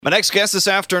My next guest this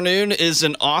afternoon is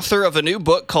an author of a new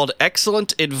book called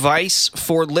Excellent Advice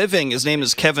for Living. His name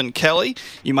is Kevin Kelly.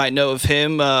 You might know of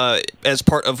him as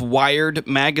part of Wired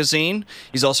magazine.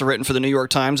 He's also written for the New York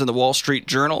Times and the Wall Street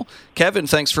Journal. Kevin,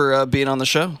 thanks for being on the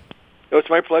show. Oh, it's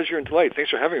my pleasure and delight.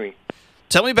 Thanks for having me.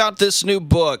 Tell me about this new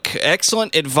book,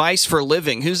 Excellent Advice for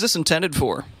Living. Who's this intended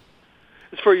for?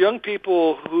 It's for young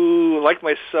people who, like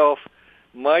myself,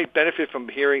 might benefit from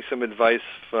hearing some advice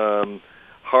from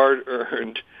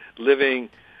hard-earned living,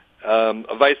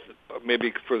 advice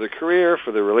maybe for their career,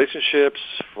 for their relationships,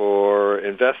 for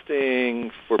investing,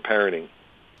 for parenting.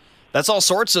 That's all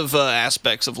sorts of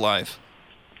aspects of life.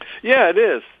 Yeah, it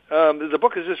is. The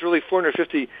book is just really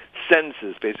 450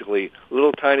 sentences, basically,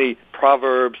 little tiny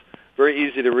proverbs, very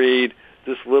easy to read,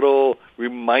 just little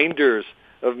reminders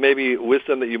of maybe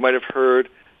wisdom that you might have heard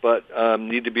but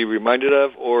need to be reminded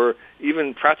of, or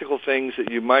even practical things that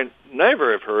you might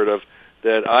never have heard of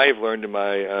that I've learned in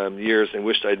my years and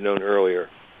wished I'd known earlier.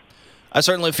 I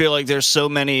certainly feel like there's so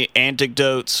many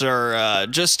anecdotes or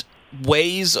just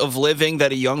ways of living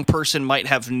that a young person might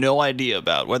have no idea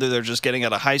about, whether they're just getting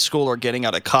out of high school or getting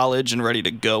out of college and ready to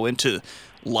go into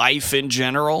life in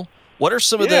general. What are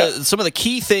some of the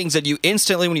key things that you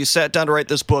instantly, when you sat down to write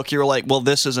this book, you were like, well,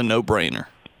 this is a no-brainer?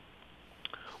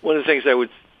 One of the things I would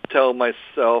tell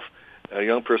myself, a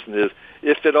young person, is,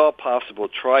 if at all possible,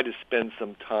 try to spend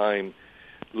some time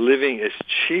living as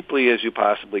cheaply as you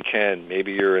possibly can.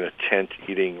 Maybe you're in a tent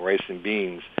eating rice and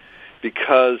beans,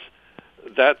 because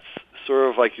that's sort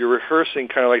of like you're rehearsing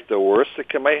kind of like the worst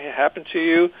that might happen to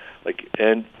you,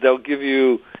 and they'll give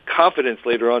you confidence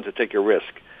later on to take a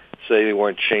risk. Say you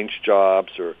want to change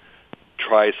jobs or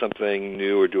try something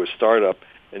new or do a startup,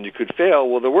 and you could fail.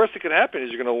 Well, the worst that could happen is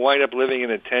you're going to wind up living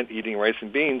in a tent eating rice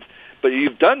and beans, but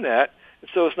you've done that,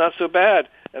 so it's not so bad,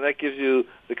 and that gives you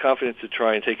the confidence to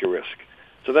try and take a risk.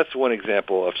 So that's one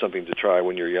example of something to try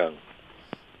when you're young.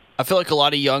 I feel like a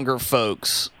lot of younger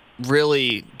folks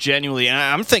really genuinely, and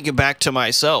I'm thinking back to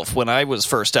myself when I was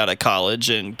first out of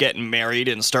college and getting married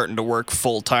and starting to work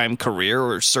full-time career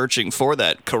or searching for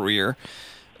that career.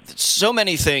 So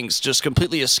many things just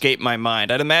completely escape my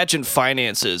mind. I'd imagine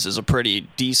finances is a pretty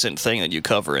decent thing that you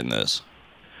cover in this.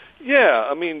 Yeah,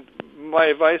 I mean, my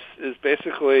advice is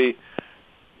basically,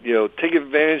 take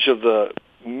advantage of the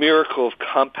miracle of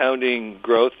compounding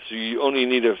growth. So you only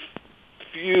need a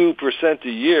few percent a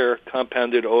year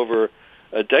compounded over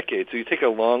a decade. So you take a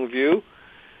long view,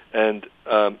 and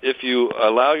if you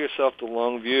allow yourself the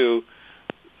long view,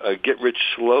 get rich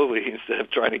slowly instead of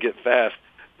trying to get fast,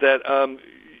 that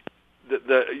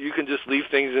you can just leave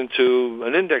things into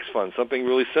an index fund, something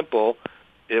really simple.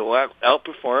 It will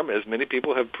outperform, as many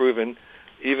people have proven,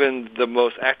 even the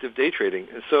most active day trading.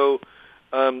 And so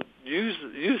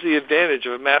use the advantage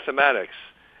of mathematics,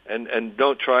 and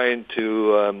don't try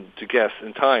to guess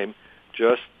in time.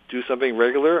 Just do something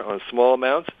regular on small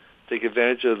amounts. Take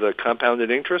advantage of the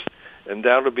compounded interest, and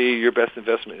that'll be your best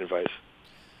investment advice.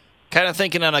 Kind of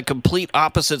thinking on a complete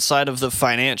opposite side of the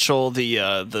financial,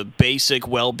 the basic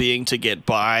well-being to get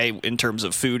by in terms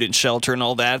of food and shelter and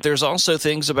all that. There's also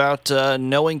things about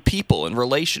knowing people and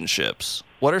relationships.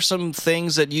 What are some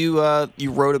things that you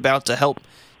wrote about to help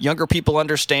younger people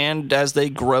understand as they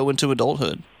grow into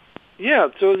adulthood? Yeah,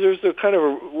 so there's a kind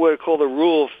of what I call the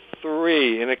rule of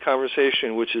three in a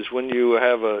conversation, which is when you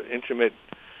have an intimate,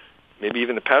 maybe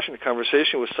even a passionate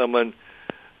conversation with someone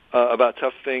about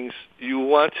tough things, you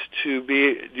want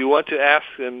to ask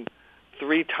them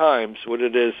 3 times what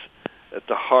it is at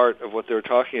the heart of what they're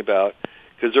talking about,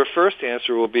 because their first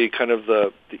answer will be kind of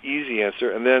the easy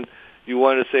answer, and then you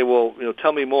want to say, well,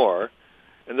 tell me more,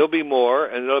 and there'll be more,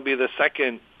 and there'll be the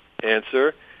second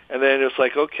answer, and then it's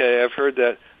like, okay, I've heard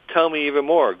that, tell me even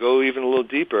more, go even a little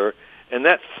deeper, and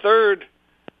that third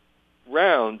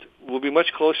round will be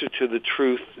much closer to the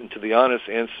truth and to the honest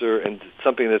answer and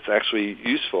something that's actually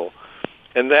useful.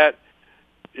 And that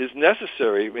is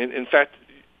necessary. In fact,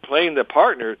 playing the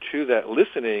partner to that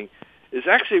listening is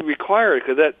actually required,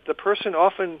 because that the person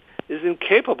often is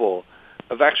incapable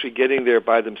of actually getting there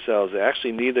by themselves. They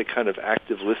actually need that kind of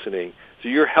active listening. So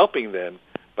you're helping them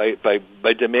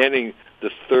by demanding the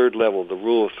third level, the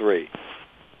rule of 3.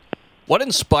 What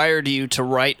inspired you to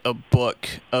write a book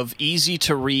of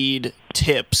easy-to-read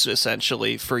tips,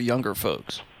 essentially, for younger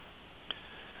folks?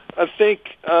 I think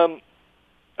as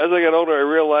I got older, I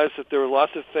realized that there were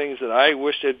lots of things that I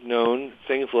wished I'd known.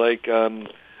 Things like I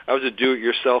was a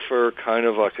do-it-yourselfer, kind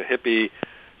of like a hippie,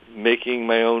 building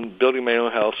my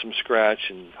own house from scratch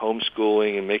and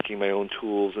homeschooling and making my own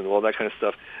tools and all that kind of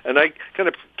stuff. And I kind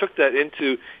of took that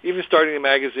into even starting a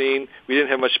magazine. We didn't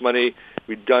have much money.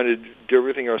 We'd done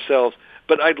everything ourselves.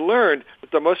 But I'd learned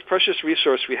that the most precious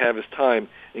resource we have is time,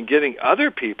 and getting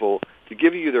other people to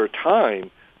give you their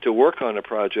time to work on a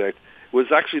project was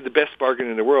actually the best bargain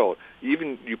in the world.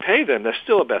 Even you pay them, that's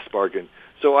still a best bargain.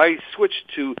 So I switched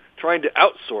to trying to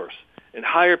outsource and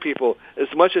hire people as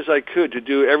much as I could to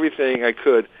do everything I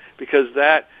could, because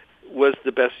that was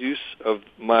the best use of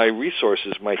my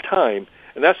resources, my time,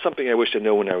 and that's something I wish I'd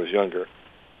known when I was younger.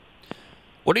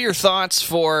 What are your thoughts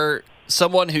for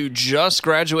someone who just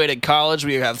graduated college?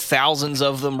 We have thousands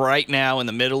of them right now in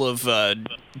the middle of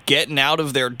getting out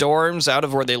of their dorms, out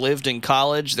of where they lived in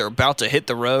college. They're about to hit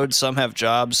the road. Some have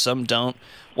jobs, some don't.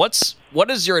 What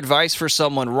is your advice for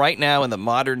someone right now in the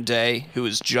modern day who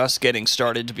is just getting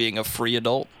started to being a free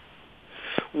adult?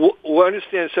 Well, I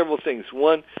understand several things.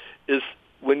 One is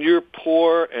when you're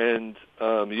poor and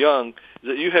young,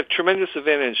 that you have tremendous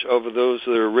advantage over those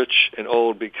that are rich and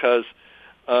old, because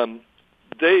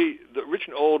the rich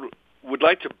and old would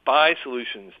like to buy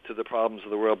solutions to the problems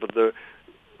of the world, but the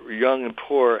young and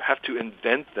poor have to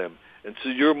invent them. And so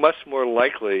you're much more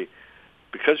likely,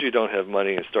 because you don't have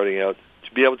money and starting out,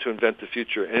 to be able to invent the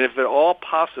future. And if at all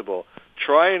possible,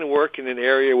 try and work in an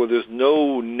area where there's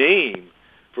no name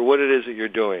for what it is that you're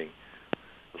doing.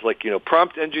 It's like,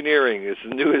 prompt engineering is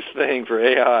the newest thing for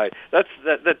AI. That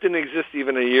didn't exist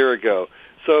even a year ago.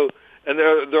 So, and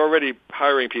they're already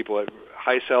hiring people at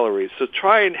high salaries. So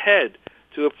try and head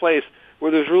to a place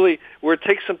where it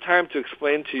takes some time to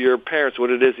explain to your parents what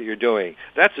it is that you're doing.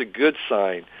 That's a good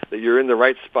sign that you're in the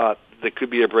right spot that could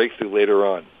be a breakthrough later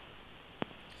on.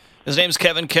 His name's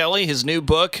Kevin Kelly. His new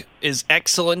book is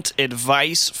Excellent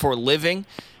Advice for Living.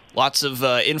 Lots of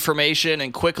information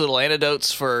and quick little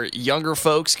anecdotes for younger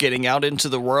folks getting out into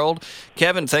the world.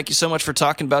 Kevin, thank you so much for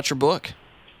talking about your book.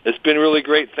 It's been really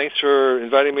great. Thanks for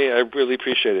inviting me. I really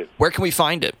appreciate it. Where can we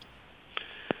find it?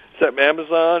 It's at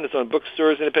Amazon. It's on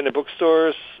bookstores, independent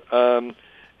bookstores. And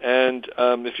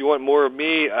if you want more of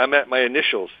me, I'm at my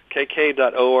initials,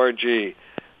 kk.org,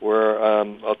 where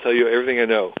I'll tell you everything I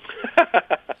know.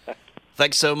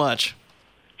 Thanks so much.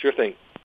 Sure thing.